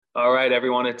All right,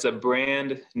 everyone, it's a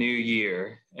brand new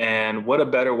year. And what a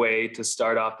better way to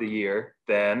start off the year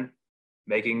than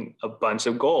making a bunch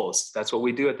of goals. That's what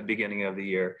we do at the beginning of the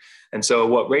year. And so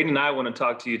what Raiden and I want to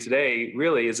talk to you today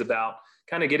really is about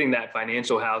kind of getting that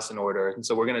financial house in order. And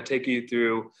so we're going to take you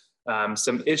through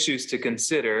some issues to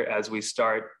consider as we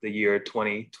start the year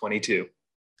 2022.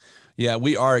 Yeah,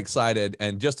 we are excited.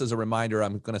 And just as a reminder,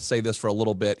 I'm going to say this for a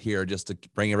little bit here just to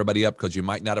bring everybody up because you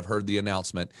might not have heard the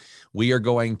announcement. We are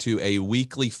going to a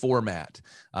weekly format.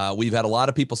 We've had a lot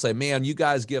of people say, man, you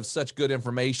guys give such good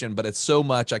information, but it's so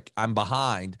much I'm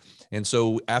behind. And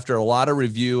so after a lot of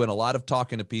review and a lot of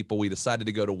talking to people, we decided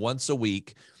to go to once a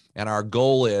week. And our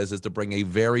goal is to bring a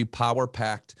very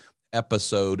power-packed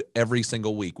episode every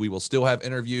single week. We will still have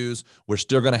interviews. We're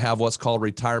still going to have what's called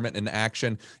Retirement in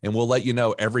Action, and we'll let you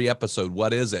know every episode,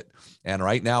 what is it? And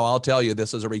right now, I'll tell you,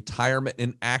 this is a Retirement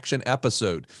in Action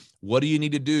episode. What do you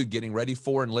need to do getting ready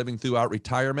for and living throughout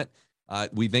retirement?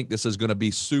 We think this is going to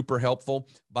be super helpful.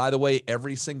 By the way,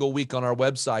 every single week on our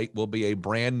website will be a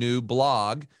brand new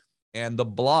blog. And the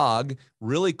blog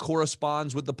really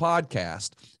corresponds with the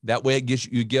podcast. That way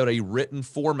you get a written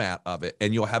format of it,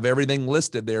 and you'll have everything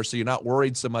listed there, so you're not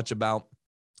worried so much about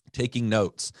taking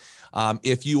notes.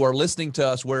 If you are listening to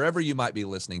us, wherever you might be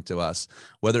listening to us,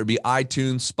 whether it be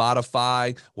iTunes,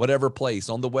 Spotify, whatever place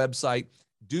on the website,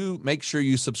 do make sure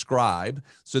you subscribe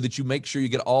so that you make sure you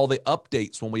get all the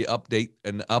updates when we update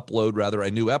and upload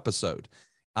a new episode.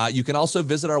 You can also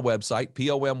visit our website,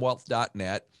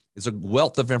 pomwealth.net. It's a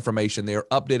wealth of information there,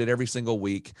 updated every single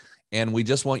week. And we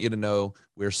just want you to know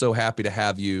we're so happy to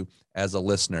have you as a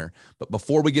listener. But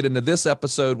before we get into this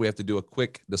episode, we have to do a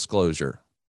quick disclosure.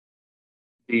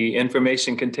 The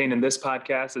information contained in this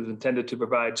podcast is intended to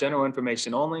provide general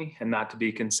information only and not to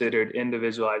be considered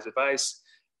individualized advice.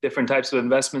 Different types of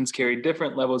investments carry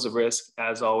different levels of risk.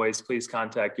 As always, please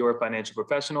contact your financial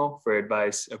professional for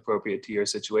advice appropriate to your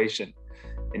situation.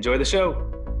 Enjoy the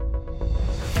show.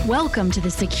 Welcome to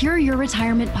the Secure Your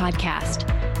Retirement podcast.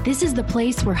 This is the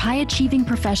place where high-achieving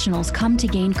professionals come to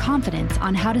gain confidence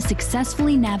on how to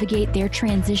successfully navigate their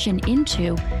transition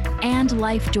into and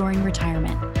life during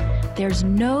retirement. There's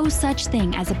no such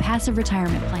thing as a passive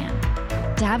retirement plan.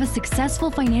 To have a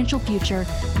successful financial future,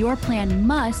 your plan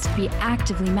must be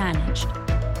actively managed.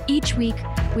 Each week,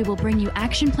 we will bring you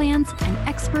action plans and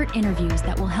expert interviews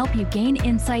that will help you gain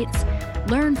insights,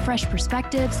 learn fresh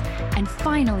perspectives, and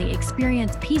finally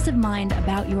experience peace of mind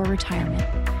about your retirement.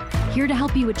 Here to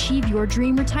help you achieve your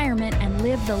dream retirement and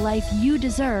live the life you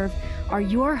deserve are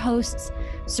your hosts,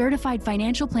 certified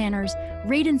financial planners,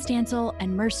 Raiden Stansel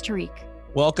and Murs Tariq.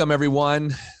 Welcome,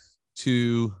 everyone,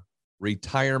 to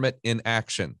Retirement in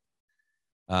Action.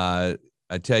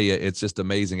 I tell you, it's just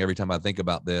amazing every time I think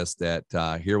about this, that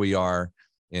here we are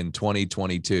in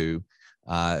 2022,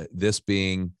 this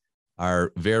being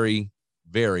our very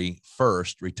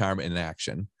first Retirement in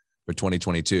Action for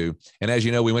 2022. And as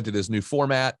you know, we went to this new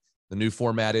format. The new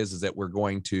format is that we're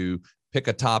going to pick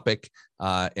a topic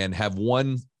and have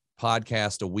one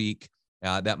podcast a week.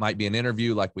 That might be an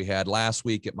interview like we had last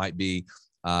week. It might be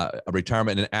a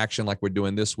Retirement in Action like we're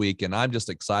doing this week. And I'm just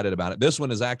excited about it. This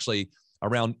one is actually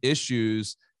around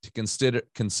issues to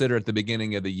consider at the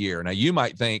beginning of the year. Now, you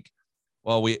might think,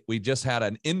 well, we just had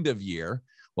an end of year.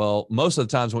 Well, most of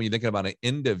the times when you're thinking about an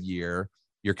end of year,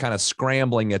 you're kind of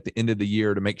scrambling at the end of the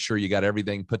year to make sure you got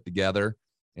everything put together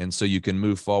and so you can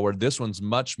move forward. This one's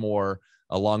much more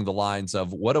along the lines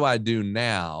of, what do I do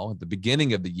now at the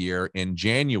beginning of the year in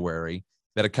January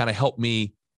that'll kind of help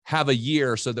me have a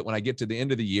year so that when I get to the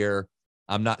end of the year,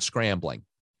 I'm not scrambling.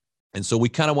 And so we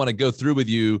kind of want to go through with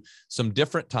you some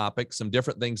different topics, some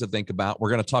different things to think about. We're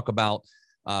going to talk about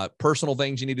personal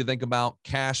things you need to think about,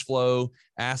 cash flow,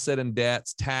 asset and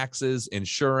debts, taxes,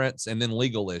 insurance, and then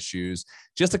legal issues,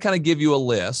 just to kind of give you a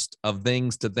list of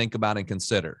things to think about and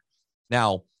consider.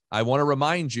 Now, I want to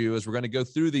remind you, as we're going to go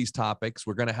through these topics,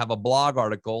 we're going to have a blog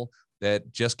article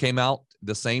that just came out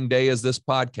the same day as this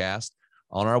podcast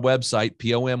on our website,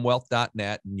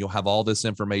 pomwealth.net, and you'll have all this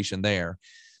information there.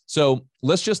 So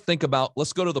let's just think about,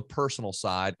 let's go to the personal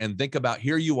side and think about,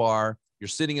 here you are, you're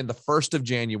sitting in the 1st of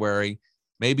January.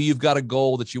 Maybe you've got a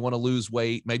goal that you want to lose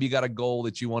weight. Maybe you got a goal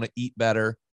that you want to eat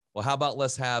better. Well, how about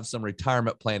let's have some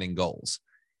retirement planning goals?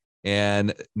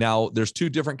 And now there's 2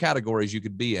 different categories you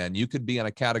could be in. You could be in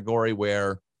a category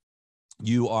where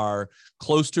you are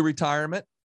close to retirement,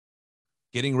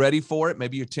 getting ready for it.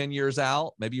 Maybe you're 10 years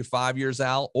out, maybe you're 5 years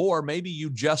out, or maybe you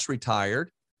just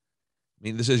retired. I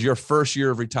mean, this is your first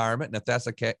year of retirement. And if that's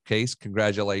the case,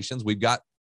 congratulations. We've got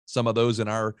some of those in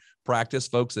our practice,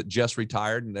 folks that just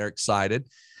retired and they're excited.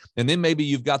 And then maybe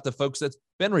you've got the folks that's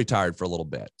been retired for a little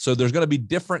bit. So there's going to be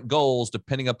different goals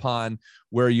depending upon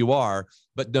where you are.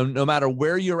 But no matter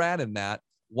where you're at in that,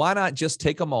 why not just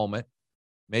take a moment,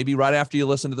 maybe right after you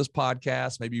listen to this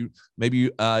podcast,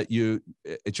 maybe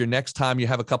it's your next time you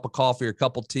have a cup of coffee or a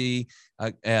cup of tea,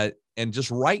 and just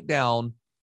write down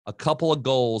a couple of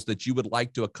goals that you would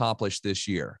like to accomplish this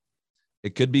year.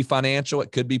 It could be financial,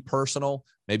 it could be personal,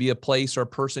 maybe a place or a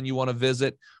person you want to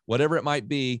visit, whatever it might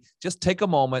be. Just take a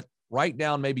moment, write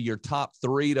down maybe your top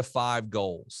 3 to 5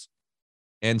 goals.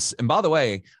 And by the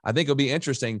way, I think it'll be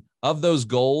interesting, of those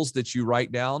goals that you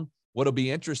write down, what'll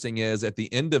be interesting is at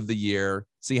the end of the year,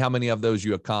 see how many of those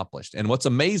you accomplished. And what's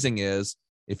amazing is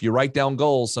if you write down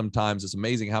goals, sometimes it's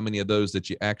amazing how many of those that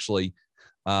you actually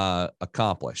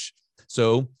accomplish.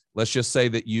 So let's just say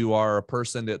that you are a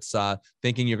person that's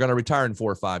thinking you're going to retire in 4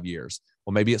 or 5 years.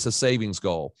 Well, maybe it's a savings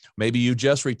goal. Maybe you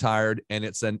just retired and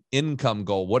it's an income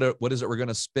goal. What is it we're going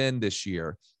to spend this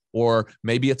year? Or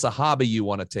maybe it's a hobby you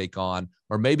want to take on,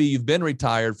 or maybe you've been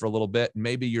retired for a little bit and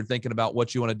maybe you're thinking about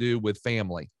what you want to do with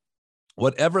family.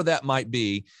 Whatever that might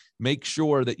be, make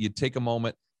sure that you take a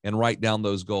moment and write down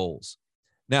those goals.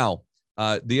 Now,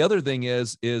 the other thing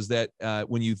is that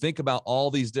when you think about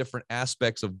all these different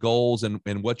aspects of goals and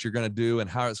what you're going to do and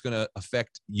how it's going to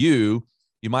affect you,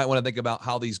 you might want to think about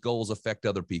how these goals affect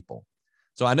other people.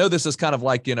 So I know this is kind of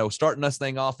like, starting this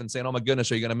thing off and saying, oh my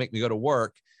goodness, are you going to make me go to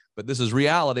work? But this is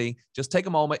reality. Just take a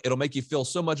moment. It'll make you feel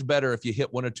so much better if you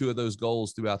hit 1 or 2 of those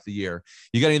goals throughout the year.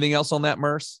 You got anything else on that,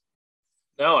 Merce?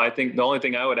 No, I think the only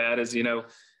thing I would add is,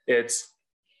 it's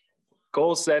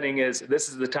goal setting this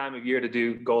is the time of year to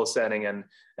do goal setting.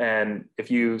 And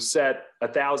if you set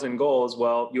 1,000 goals,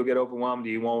 well, you'll get overwhelmed.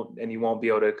 You won't be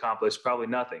able to accomplish probably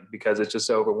nothing because it's just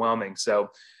overwhelming. So,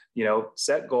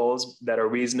 set goals that are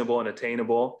reasonable and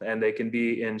attainable, and they can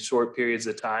be in short periods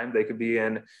of time. They could be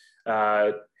in,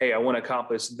 hey, I want to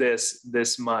accomplish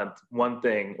this month, one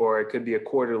thing, or it could be a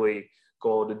quarterly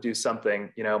goal to do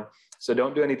something, So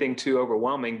don't do anything too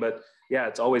overwhelming, but yeah,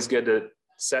 it's always good to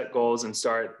set goals and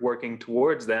start working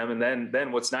towards them. And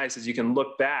then what's nice is you can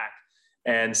look back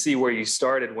and see where you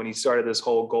started when you started this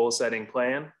whole goal setting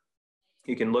plan.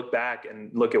 You can look back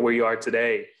and look at where you are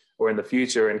today or in the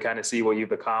future and kind of see what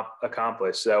you've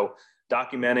accomplished. So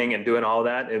documenting and doing all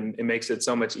that, it makes it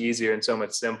so much easier and so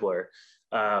much simpler.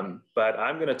 But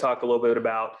I'm going to talk a little bit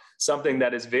about something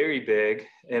that is very big.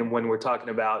 And when we're talking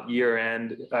about year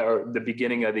end or the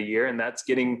beginning of the year, and that's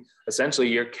getting essentially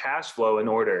your cash flow in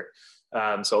order.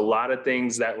 So a lot of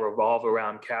things that revolve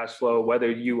around cash flow,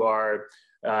 whether you are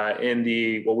in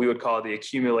what we would call the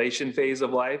accumulation phase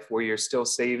of life, where you're still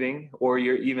saving, or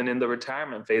you're even in the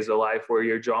retirement phase of life where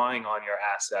you're drawing on your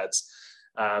assets.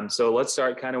 So let's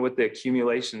start kind of with the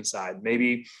accumulation side.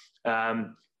 Maybe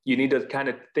you need to kind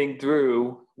of think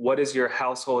through, what is your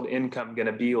household income going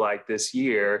to be like this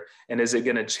year? And is it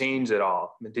going to change at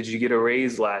all? Did you get a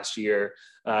raise last year?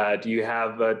 Do you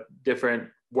have different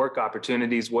work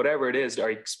opportunities? Whatever it is,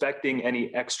 are you expecting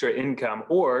any extra income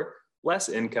or less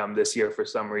income this year for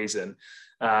some reason?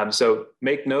 So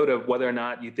make note of whether or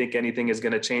not you think anything is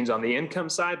going to change on the income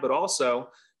side, but also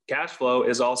cash flow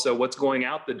is also what's going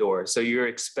out the door. So your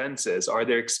expenses, are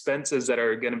there expenses that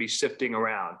are going to be shifting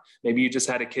around? Maybe you just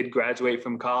had a kid graduate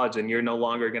from college and you're no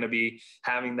longer going to be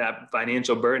having that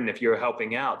financial burden if you're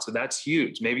helping out. So that's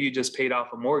huge. Maybe you just paid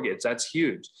off a mortgage. That's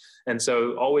huge. And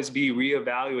so always be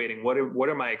reevaluating what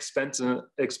are my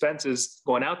expenses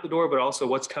going out the door, but also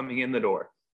what's coming in the door.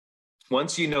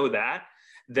 Once you know that,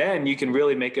 then you can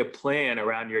really make a plan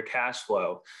around your cash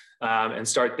flow and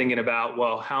start thinking about,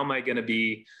 well, how am I going to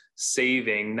be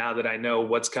saving now that I know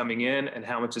what's coming in and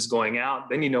how much is going out?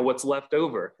 Then you know what's left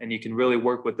over and you can really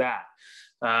work with that.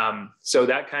 So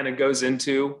that kind of goes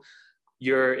into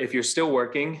if you're still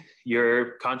working,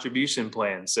 your contribution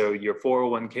plan. So your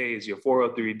 401ks, your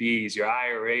 403bs, your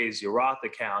IRAs, your Roth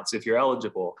accounts, if you're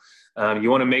eligible.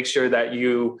 You want to make sure that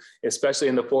you, especially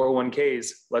in the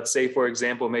 401ks, let's say, for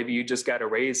example, maybe you just got a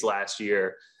raise last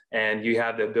year and you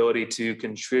have the ability to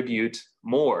contribute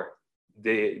more.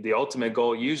 The ultimate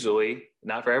goal, usually,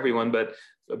 not for everyone, but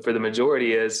for the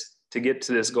majority, is to get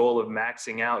to this goal of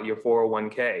maxing out your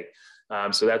 401k.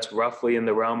 So that's roughly in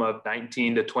the realm of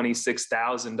 $19,000 to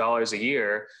 $26,000 a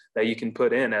year that you can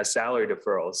put in as salary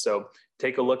deferrals. So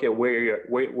take a look at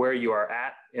where you are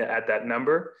at that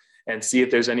number and see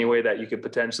if there's any way that you could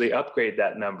potentially upgrade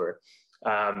that number.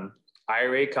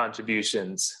 IRA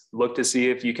contributions, look to see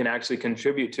if you can actually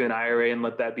contribute to an IRA and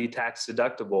let that be tax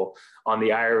deductible on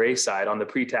the IRA side, on the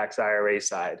pre-tax IRA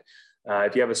side.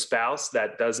 If you have a spouse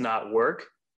that does not work,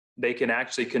 they can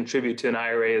actually contribute to an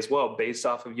IRA as well based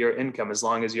off of your income, as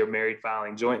long as you're married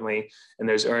filing jointly and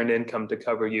there's earned income to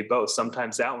cover you both.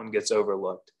 Sometimes that one gets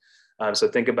overlooked. So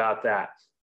think about that.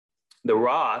 The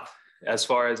Roth, as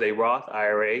far as a Roth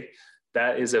IRA,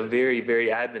 that is a very,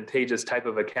 very advantageous type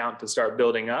of account to start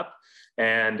building up.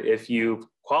 And if you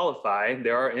qualify,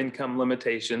 there are income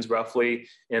limitations roughly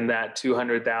in that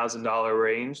 $200,000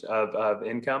 range of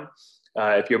income.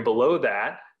 If you're below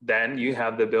that, then you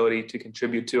have the ability to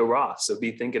contribute to a Roth. So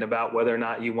be thinking about whether or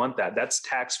not you want that. That's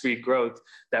tax-free growth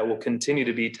that will continue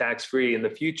to be tax-free in the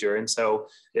future. And so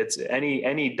it's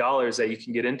any dollars that you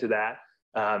can get into that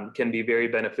can be very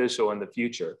beneficial in the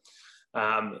future.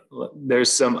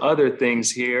 There's some other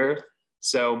things here.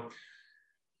 So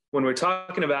when we're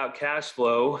talking about cash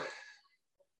flow,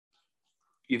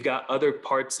 you've got other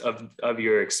parts of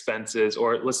your expenses,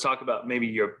 or let's talk about maybe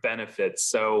your benefits.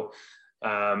 So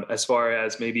as far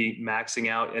as maybe maxing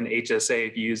out an HSA,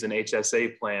 if you use an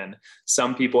HSA plan,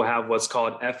 some people have what's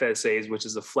called FSAs, which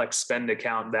is a flex spend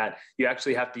account that you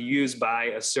actually have to use by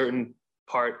a certain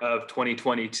part of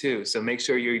 2022. So make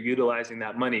sure you're utilizing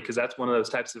that money, because that's one of those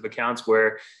types of accounts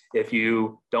where if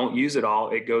you don't use it all,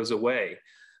 it goes away.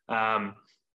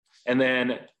 And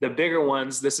then the bigger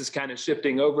ones, this is kind of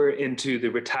shifting over into the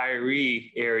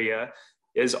retiree area,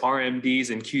 is RMDs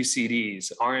and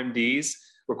QCDs. RMDs,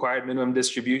 required minimum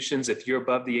distributions. If you're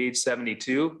above the age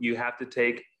 72, you have to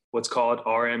take what's called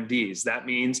RMDs. That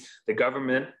means the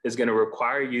government is going to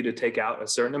require you to take out a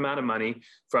certain amount of money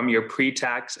from your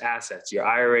pre-tax assets, your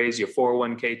IRAs, your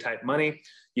 401k type money.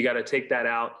 You got to take that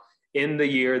out in the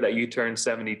year that you turn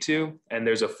 72. And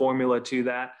there's a formula to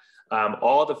that.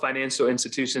 All the financial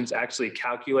institutions actually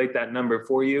calculate that number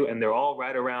for you, and they're all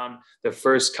right around the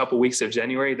first couple weeks of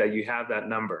January that you have that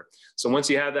number. So once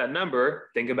you have that number,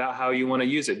 think about how you want to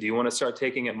use it. Do you want to start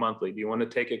taking it monthly? Do you want to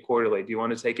take it quarterly? Do you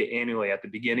want to take it annually, at the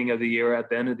beginning of the year, at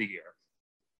the end of the year?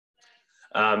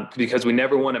 Because we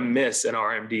never want to miss an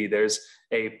RMD. There's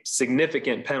a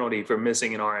significant penalty for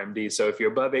missing an RMD. So if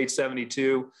you're above age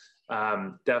 72,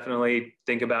 definitely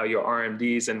think about your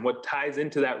RMDs. And what ties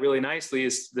into that really nicely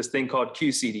is this thing called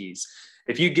QCDs.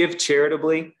 If you give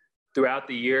charitably throughout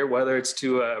the year, whether it's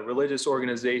to a religious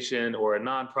organization or a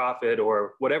nonprofit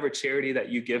or whatever charity that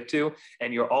you give to,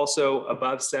 and you're also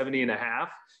above 70 and a half,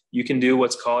 you can do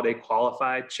what's called a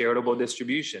qualified charitable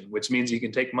distribution, which means you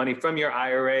can take money from your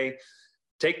IRA,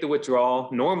 take the withdrawal.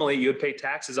 Normally you would pay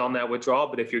taxes on that withdrawal,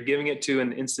 but if you're giving it to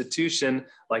an institution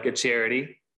like a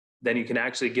charity, then you can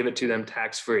actually give it to them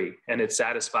tax-free, and it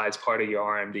satisfies part of your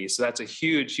RMD. So that's a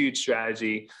huge, huge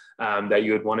strategy that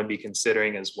you would want to be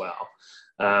considering as well.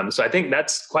 So I think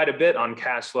that's quite a bit on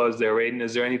cash flows there, Raiden.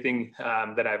 Is there anything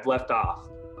that I've left off?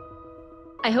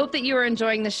 I hope that you are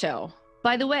enjoying the show.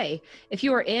 By the way, if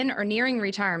you are in or nearing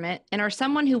retirement and are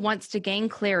someone who wants to gain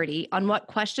clarity on what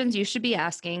questions you should be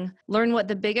asking, learn what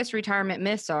the biggest retirement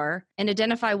myths are, and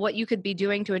identify what you could be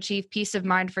doing to achieve peace of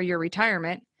mind for your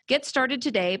retirement, get started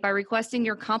today by requesting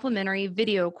your complimentary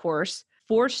video course,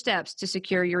 4 Steps to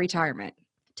Secure Your Retirement.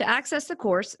 To access the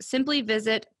course, simply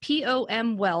visit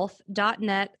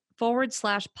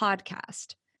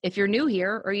pomwealth.net/podcast. If you're new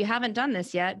here or you haven't done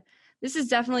this yet, this is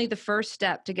definitely the first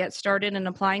step to get started in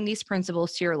applying these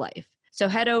principles to your life. So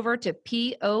head over to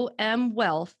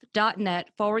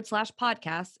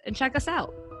pomwealth.net/podcast and check us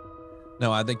out.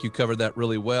 No, I think you covered that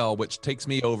really well, which takes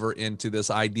me over into this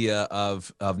idea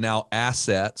of now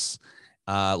assets,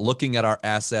 looking at our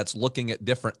assets, looking at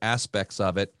different aspects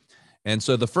of it. And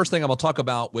so the first thing I'm going to talk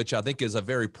about, which I think is a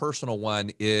very personal one,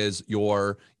 is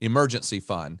your emergency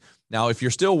fund. Now, if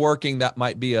you're still working, that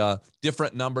might be a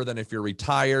different number than if you're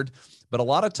retired. But a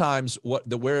lot of times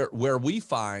where we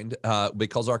find,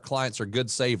 because our clients are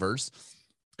good savers,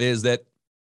 is that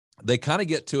they kind of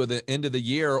get to the end of the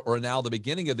year or now the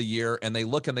beginning of the year, and they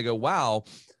look and they go, wow,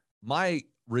 my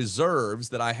reserves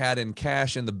that I had in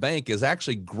cash in the bank is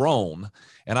actually grown,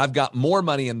 and I've got more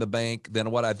money in the bank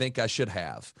than what I think I should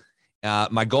have.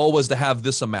 My goal was to have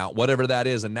this amount, whatever that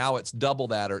is, and now it's double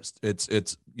that, or it's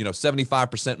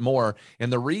 75% more.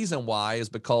 And the reason why is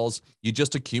because you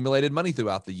just accumulated money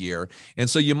throughout the year. And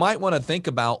so you might want to think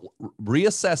about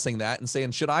reassessing that and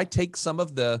saying, should I take some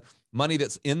of the money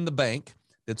that's in the bank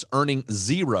that's earning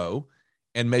 0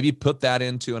 and maybe put that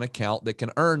into an account that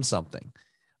can earn something?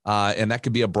 And that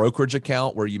could be a brokerage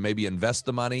account where you maybe invest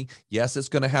the money. Yes, it's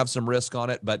going to have some risk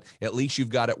on it, but at least you've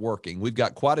got it working. We've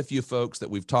got quite a few folks that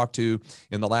we've talked to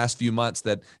in the last few months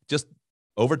that just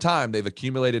over time, they've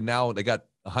accumulated now. They got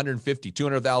 $150,000,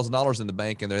 $200,000 in the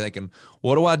bank, and they're thinking,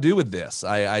 what do I do with this?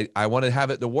 I want to have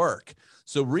it to work.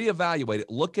 So reevaluate it.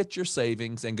 Look at your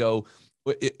savings and go,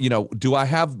 do I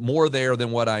have more there than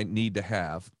what I need to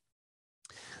have?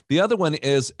 The other one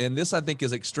is, and this I think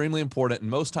is extremely important, and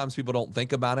most times people don't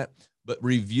think about it, but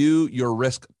review your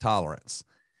risk tolerance.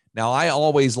 Now, I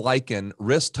always liken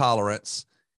risk tolerance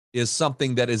is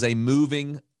something that is a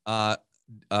moving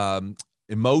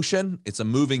emotion. It's a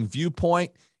moving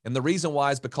viewpoint. And the reason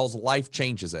why is because life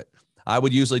changes it. I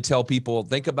would usually tell people,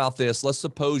 think about this. Let's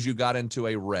suppose you got into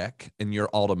a wreck in your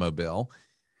automobile.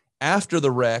 After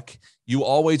the wreck, you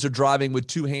always are driving with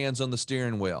two hands on the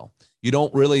steering wheel. You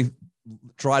don't really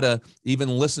try to even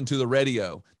listen to the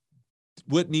radio.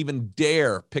 Wouldn't even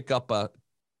dare pick up a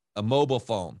mobile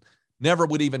phone. Never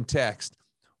would even text.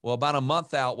 Well, about a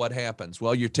month out, what happens?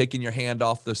 Well, you're taking your hand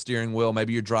off the steering wheel.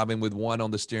 Maybe you're driving with one on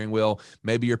the steering wheel.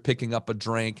 Maybe you're picking up a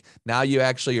drink. Now you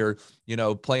actually are,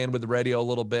 playing with the radio a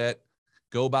little bit.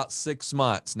 Go about 6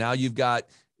 months. Now you've got,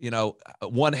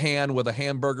 one hand with a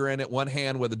hamburger in it, one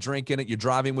hand with a drink in it. You're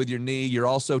driving with your knee. You're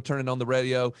also turning on the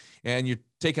radio and you're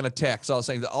taking a text. So I was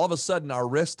saying that all of a sudden our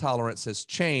risk tolerance has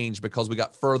changed because we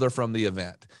got further from the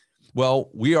event.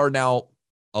 Well, we are now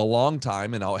a long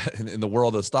time in the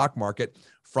world of the stock market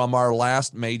from our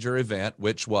last major event,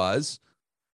 which was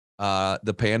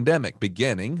the pandemic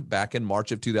beginning back in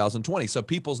March of 2020. So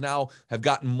people's now have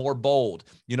gotten more bold.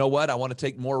 You know what? I want to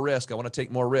take more risk. I want to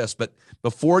take more risk. But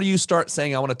before you start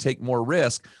saying I want to take more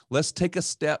risk, let's take a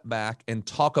step back and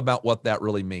talk about what that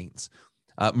really means.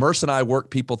 Merce and I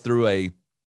work people through a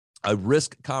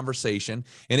risk conversation,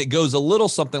 and it goes a little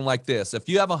something like this. If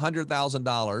you have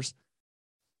 $100,000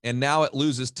 and now it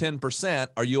loses 10%,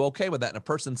 are you okay with that? And a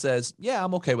person says, yeah,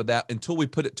 I'm okay with that until we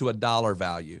put it to a dollar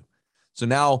value. So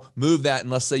now move that, and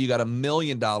let's say you got $1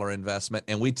 million investment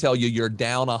and we tell you you're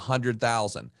down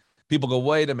 100,000. People go,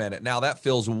 wait a minute. Now that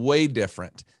feels way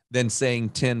different than saying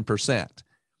 10%.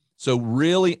 So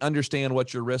really understand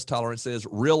what your risk tolerance is.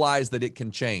 Realize that it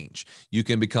can change. You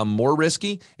can become more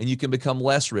risky and you can become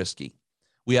less risky.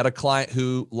 We had a client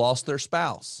who lost their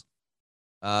spouse.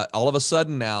 All of a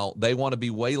sudden now they want to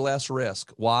be way less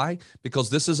risk. Why?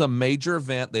 Because this is a major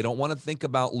event. They don't want to think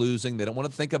about losing. They don't want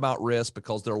to think about risk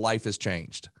because their life has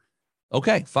changed.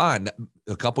 Okay, fine.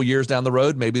 A couple years down the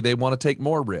road, maybe they want to take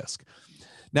more risk.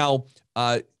 Now,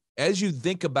 as you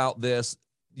think about this,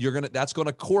 that's going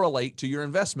to correlate to your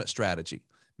investment strategy.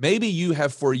 Maybe you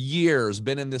have for years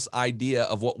been in this idea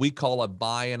of what we call a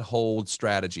buy and hold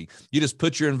strategy. You just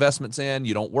put your investments in,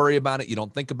 you don't worry about it, you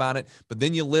don't think about it, but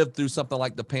then you lived through something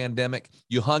like the pandemic.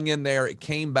 You hung in there, it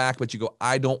came back, but you go,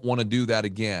 I don't want to do that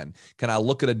again. Can I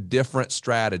look at a different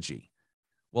strategy?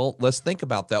 Well, let's think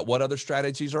about that. What other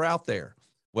strategies are out there?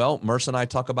 Well, Merce and I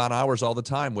talk about ours all the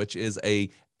time, which is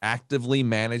a actively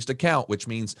managed account, which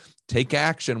means take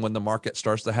action when the market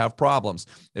starts to have problems.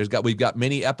 We've got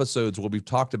many episodes where we've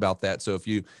talked about that. So if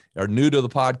you are new to the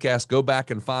podcast, go back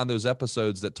and find those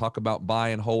episodes that talk about buy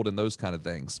and hold and those kind of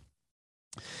things.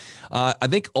 I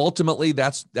think ultimately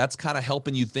that's kind of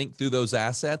helping you think through those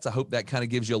assets. I hope that kind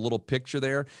of gives you a little picture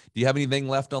there. Do you have anything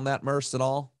left on that, Merce, at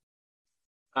all?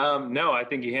 No, I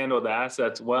think you handled the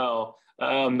assets well.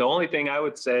 The only thing I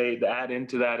would say to add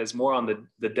into that is more on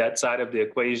the debt side of the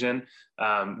equation.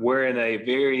 We're in a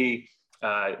very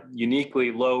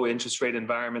uniquely low interest rate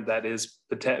environment that is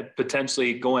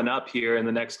potentially going up here in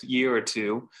the next year or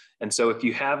two. And so if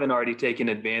you haven't already taken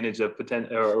advantage of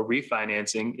or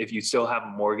refinancing, if you still have a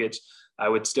mortgage, I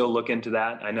would still look into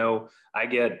that. I know I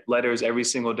get letters every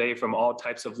single day from all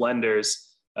types of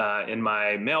lenders in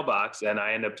my mailbox, and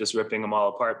I end up just ripping them all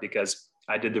apart because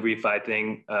I did the refi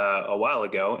thing a while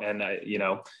ago, and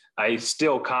I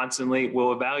still constantly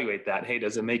will evaluate that. Hey,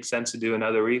 does it make sense to do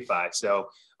another refi? So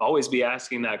always be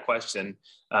asking that question.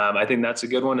 I think that's a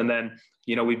good one. And then,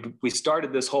 we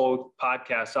started this whole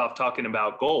podcast off talking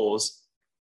about goals,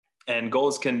 and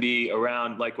goals can be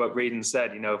around, like what Radon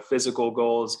said, physical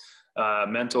goals,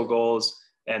 mental goals,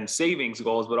 and savings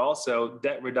goals, but also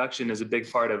debt reduction is a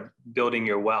big part of building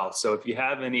your wealth. So if you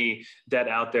have any debt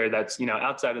out there that's,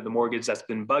 outside of the mortgage that's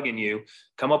been bugging you,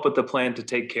 come up with a plan to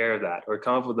take care of that, or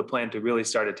come up with a plan to really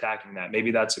start attacking that. Maybe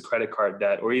that's a credit card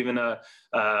debt, or even a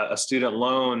student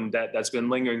loan debt that's been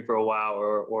lingering for a while,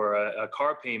 or a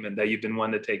car payment that you've been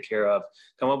wanting to take care of.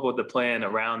 Come up with a plan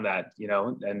around that,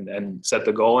 and set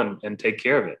the goal and take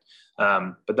care of it.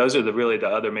 But those are really the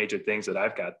other major things that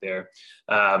I've got there.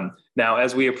 Now,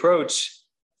 as we approach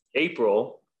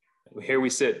April, here we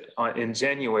sit in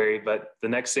January, but the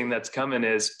next thing that's coming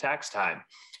is tax time.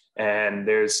 And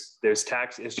there's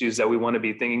tax issues that we want to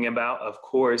be thinking about. Of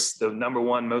course, the number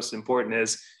one most important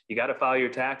is you got to file your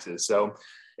taxes. So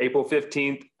April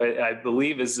 15th, I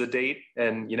believe, is the date.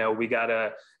 And, we got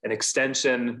an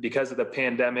extension because of the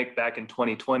pandemic back in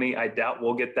 2020. I doubt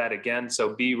we'll get that again.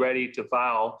 So be ready to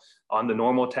file on the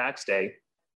normal tax day.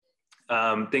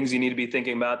 things you need to be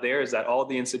thinking about there is that all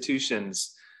the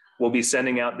institutions will be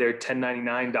sending out their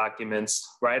 1099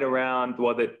 documents right around,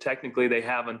 well, that technically they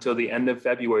have until the end of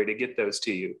February to get those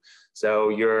to you.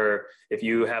 So if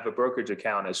you have a brokerage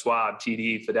account at Schwab,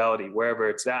 TD, Fidelity, wherever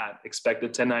it's at, expect the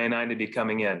 1099 to be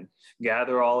coming in.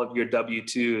 Gather all of your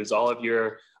W-2s, all of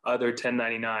your other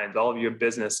 1099s, all of your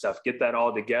business stuff, get that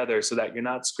all together so that you're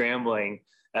not scrambling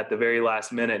at the very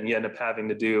last minute and you end up having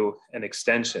to do an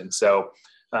extension. So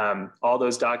all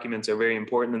those documents are very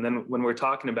important. And then when we're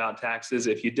talking about taxes,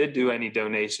 if you did do any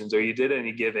donations or you did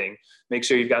any giving, make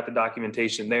sure you've got the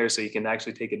documentation there so you can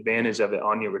actually take advantage of it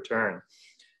on your return.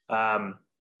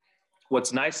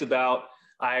 What's nice about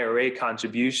IRA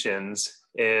contributions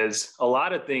is a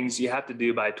lot of things you have to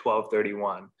do by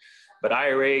 12/31. But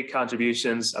IRA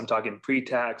contributions, I'm talking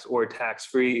pre-tax or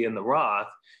tax-free in the Roth,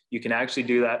 you can actually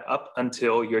do that up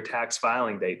until your tax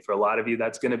filing date. For a lot of you,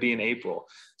 that's going to be in April.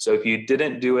 So if you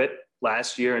didn't do it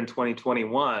last year in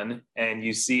 2021 and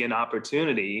you see an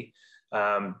opportunity,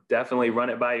 definitely run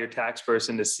it by your tax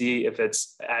person to see if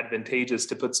it's advantageous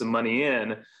to put some money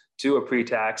in to a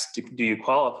pre-tax. Do you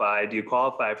qualify? Do you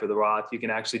qualify for the Roth? You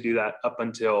can actually do that up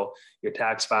until your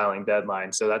tax filing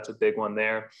deadline. So that's a big one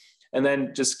there. And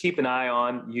then just keep an eye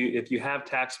on if you have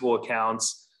taxable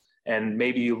accounts and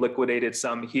maybe you liquidated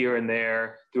some here and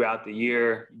there throughout the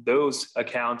year, those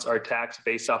accounts are taxed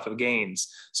based off of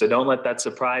gains. So don't let that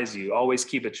surprise you. Always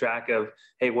keep a track of,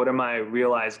 hey, what are my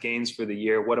realized gains for the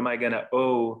year? What am I going to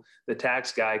owe the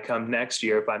tax guy come next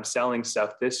year if I'm selling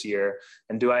stuff this year?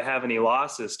 And do I have any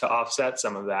losses to offset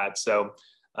some of that? So,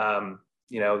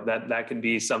 that can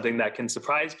be something that can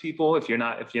surprise people if you're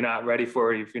not ready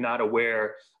for it, if you're not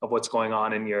aware of what's going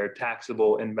on in your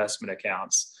taxable investment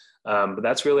accounts. But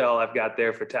that's really all I've got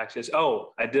there for taxes.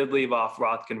 Oh, I did leave off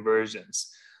Roth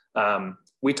conversions.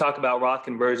 We talk about Roth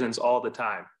conversions all the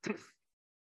time.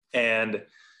 And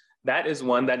that is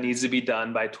one that needs to be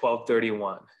done by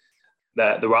 12/31.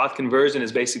 The Roth conversion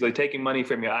is basically taking money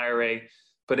from your IRA,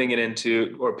 putting it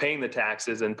into, or paying the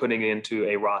taxes and putting it into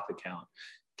a Roth account.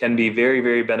 Can be very,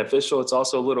 very beneficial. It's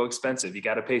also a little expensive. You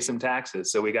got to pay some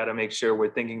taxes. So we got to make sure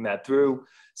we're thinking that through.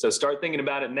 So start thinking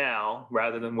about it now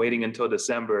rather than waiting until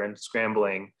December and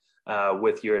scrambling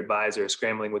with your advisor,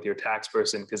 scrambling with your tax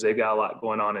person, because they've got a lot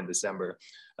going on in December.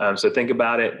 So think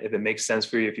about it. If it makes sense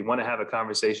for you, if you want to have a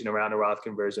conversation around a Roth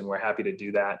conversion, we're happy to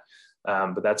do that.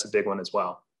 But that's a big one as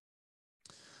well.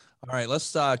 All right,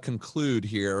 let's conclude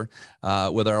here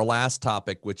with our last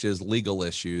topic, which is legal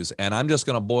issues. And I'm just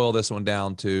going to boil this one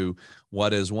down to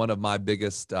what is one of my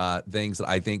biggest things that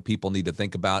I think people need to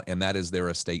think about, and that is their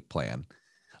estate plan.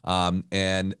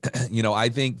 I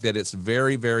think that it's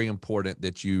very, very important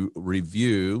that you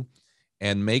review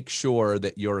and make sure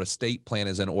that your estate plan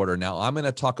is in order. Now, I'm going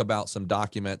to talk about some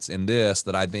documents in this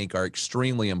that I think are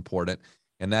extremely important,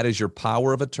 and that is your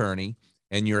power of attorney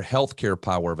and your healthcare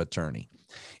power of attorney.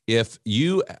 If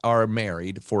you are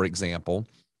married, for example,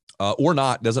 or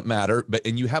not, doesn't matter,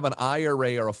 and you have an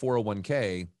IRA or a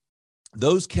 401k,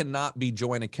 those cannot be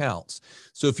joint accounts.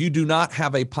 So if you do not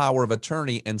have a power of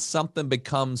attorney and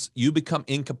you become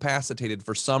incapacitated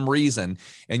for some reason,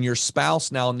 and your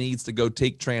spouse now needs to go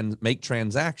make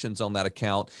transactions on that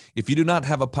account, if you do not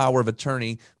have a power of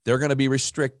attorney, they're going to be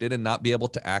restricted and not be able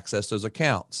to access those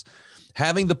accounts.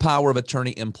 Having the power of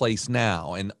attorney in place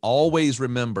now, and always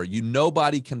remember,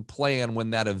 nobody can plan when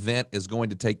that event is going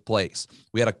to take place.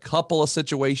 We had a couple of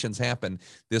situations happen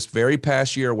this very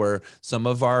past year where some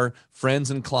of our friends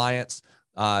and clients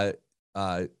had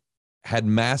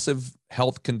massive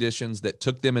health conditions that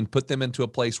took them and put them into a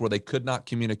place where they could not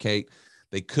communicate.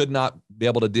 They could not be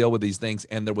able to deal with these things,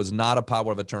 and there was not a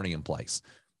power of attorney in place.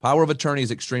 Power of attorney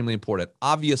is extremely important.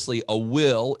 Obviously, a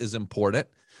will is important.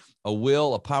 A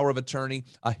will, a power of attorney,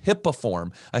 a HIPAA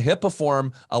form. A HIPAA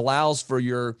form allows for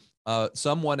your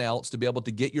someone else to be able to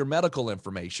get your medical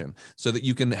information so that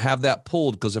you can have that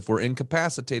pulled, because if we're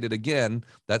incapacitated, again,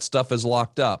 that stuff is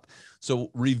locked up.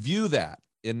 So review that.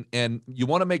 And you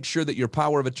want to make sure that your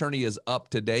power of attorney is up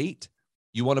to date.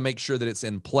 You want to make sure that it's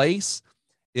in place.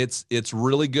 It's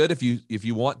really good if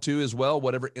you want to as well,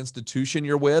 whatever institution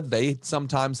you're with, they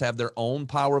sometimes have their own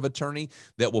power of attorney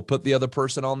that will put the other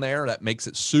person on there. That makes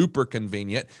it super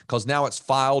convenient because now it's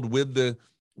filed with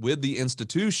the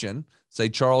institution, say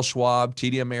Charles Schwab,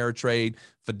 TD Ameritrade,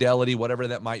 Fidelity, whatever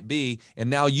that might be. And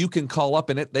now you can call up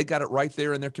and they got it right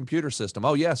there in their computer system.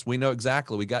 Oh yes, we know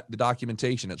exactly. We got the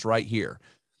documentation. It's right here.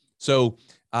 So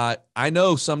I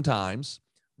know sometimes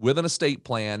with an estate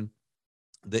plan,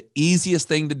 the easiest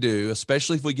thing to do,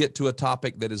 especially if we get to a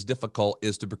topic that is difficult,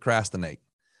 is to procrastinate.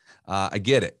 I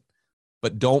get it,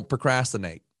 but don't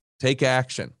procrastinate. Take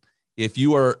action. If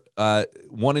you are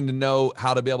wanting to know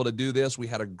how to be able to do this, we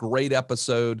had a great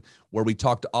episode where we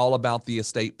talked all about the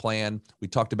estate plan. We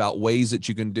talked about ways that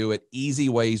you can do it, easy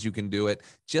ways you can do it,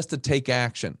 just to take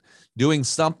action. Doing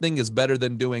something is better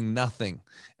than doing nothing,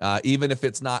 even if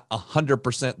it's not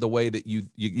 100% the way that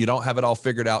you don't have it all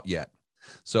figured out yet.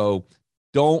 So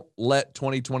don't let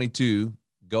 2022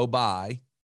 go by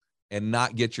and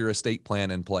not get your estate plan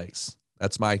in place.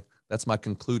 That's my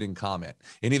concluding comment.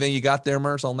 Anything you got there,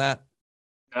 Merce, on that?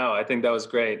 No, I think that was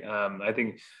great. I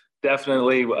think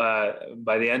definitely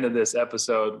by the end of this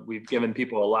episode, we've given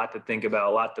people a lot to think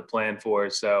about, a lot to plan for.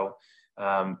 So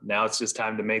now it's just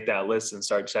time to make that list and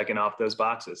start checking off those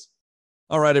boxes.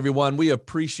 All right, everyone. We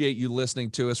appreciate you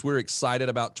listening to us. We're excited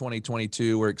about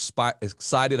 2022. We're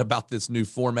excited about this new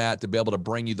format to be able to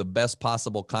bring you the best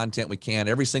possible content we can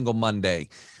every single Monday.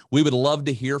 We would love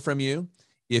to hear from you.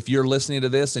 If you're listening to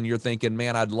this and you're thinking,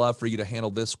 man, I'd love for you to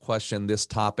handle this question, this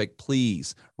topic,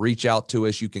 please reach out to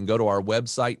us. You can go to our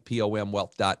website,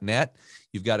 pomwealth.net.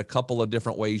 You've got a couple of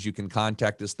different ways you can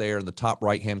contact us there. In the top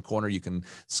right-hand corner, you can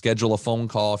schedule a phone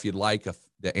call if you'd like to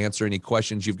answer any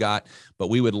questions you've got. But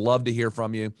we would love to hear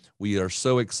from you. We are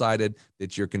so excited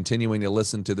that you're continuing to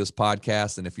listen to this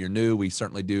podcast. And if you're new, we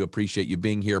certainly do appreciate you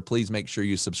being here. Please make sure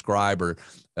you subscribe or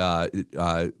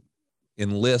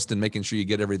enlist and making sure you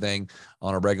get everything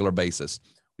on a regular basis.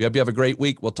 We hope you have a great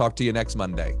week. We'll talk to you next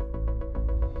Monday.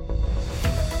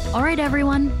 All right,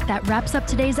 everyone, that wraps up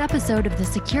today's episode of the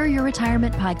Secure Your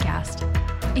Retirement podcast.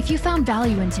 If you found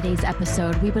value in today's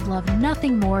episode, we would love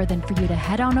nothing more than for you to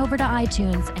head on over to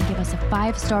iTunes and give us a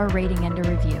 5-star rating and a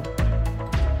review.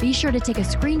 Be sure to take a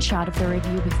screenshot of the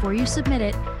review before you submit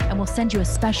it, and we'll send you a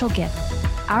special gift,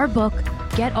 our book,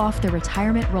 Get Off the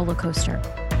Retirement Roller Coaster.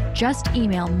 Just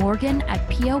email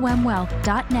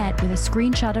morgan@pomwealth.net with a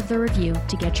screenshot of the review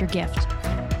to get your gift.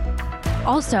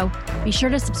 Also, be sure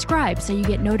to subscribe so you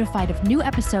get notified of new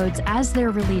episodes as they're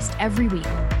released every week.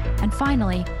 And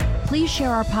finally, please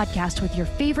share our podcast with your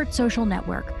favorite social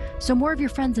network so more of your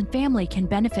friends and family can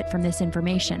benefit from this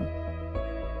information.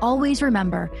 Always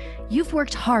remember, you've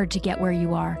worked hard to get where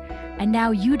you are, and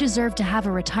now you deserve to have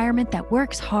a retirement that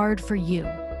works hard for you.